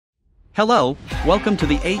Hello, welcome to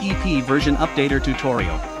the AEP version updater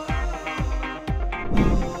tutorial.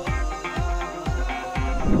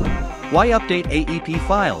 Why update AEP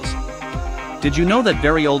files? Did you know that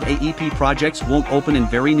very old AEP projects won't open in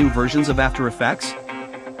very new versions of After Effects?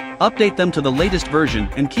 Update them to the latest version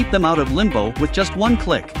and keep them out of limbo with just one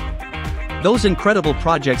click. Those incredible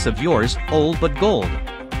projects of yours, old but gold.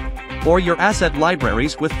 Or your asset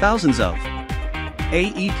libraries with thousands of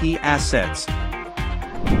AEP assets.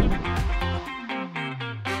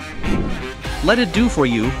 Let it do for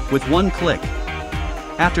you with one click.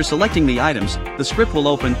 After selecting the items, the script will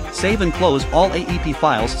open, save and close all AEP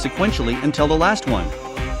files sequentially until the last one.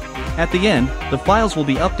 At the end, the files will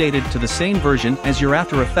be updated to the same version as your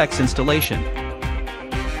After Effects installation.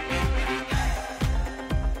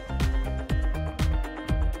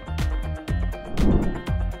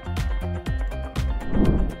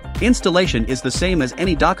 Installation is the same as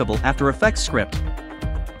any dockable After Effects script.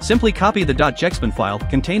 Simply copy the .jexpin file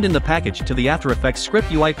contained in the package to the After Effects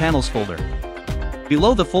Script UI Panels folder.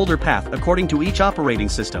 Below the folder path according to each operating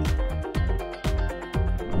system.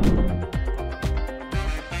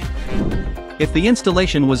 If the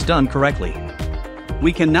installation was done correctly,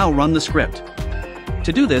 we can now run the script.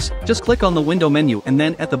 To do this, just click on the window menu and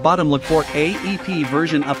then at the bottom look for AEP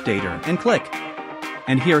version updater and click.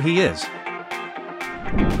 And here he is.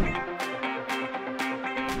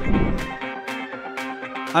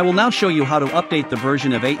 I will now show you how to update the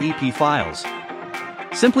version of AEP files.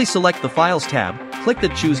 Simply select the Files tab, click the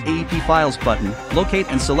Choose AEP Files button, locate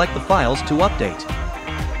and select the files to update.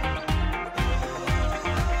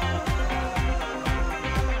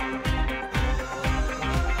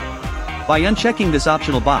 By unchecking this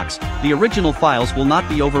optional box, the original files will not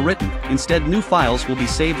be overwritten, instead new files will be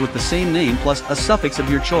saved with the same name plus a suffix of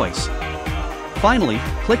your choice. Finally,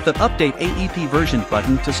 click the Update AEP Version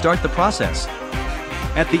button to start the process.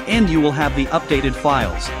 At the end you will have the updated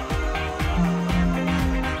files.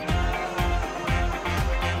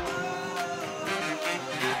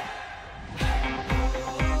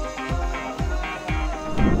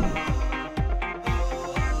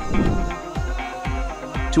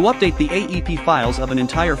 To update the AEP files of an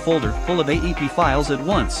entire folder full of AEP files at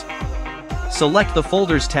once, select the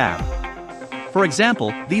Folders tab. For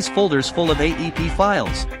example, these folders full of AEP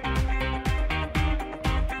files.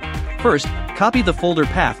 First, copy the folder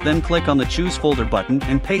path, then click on the Choose Folder button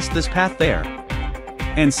and paste this path there.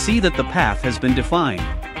 And see that the path has been defined.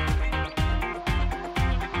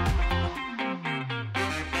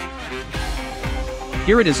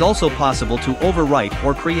 Here it is also possible to overwrite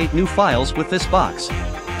or create new files with this box.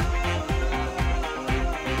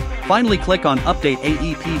 Finally, click on Update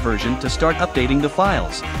AEP Version to start updating the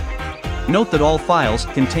files. Note that all files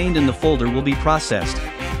contained in the folder will be processed.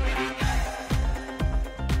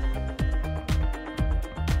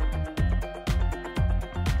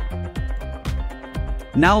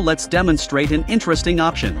 Now let's demonstrate an interesting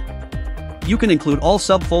option. You can include all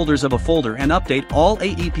subfolders of a folder and update all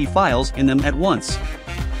AEP files in them at once.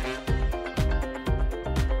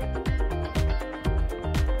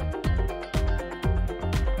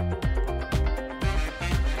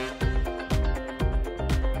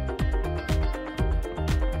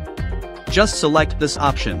 Just select this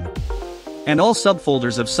option. And all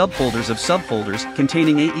subfolders of subfolders of subfolders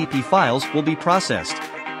containing AEP files will be processed.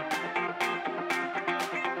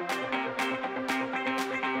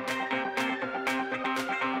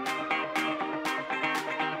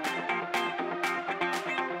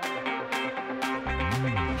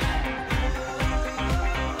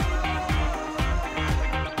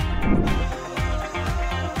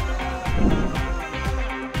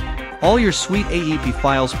 All your sweet AEP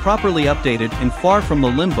files properly updated and far from the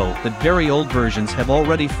limbo that very old versions have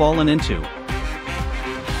already fallen into.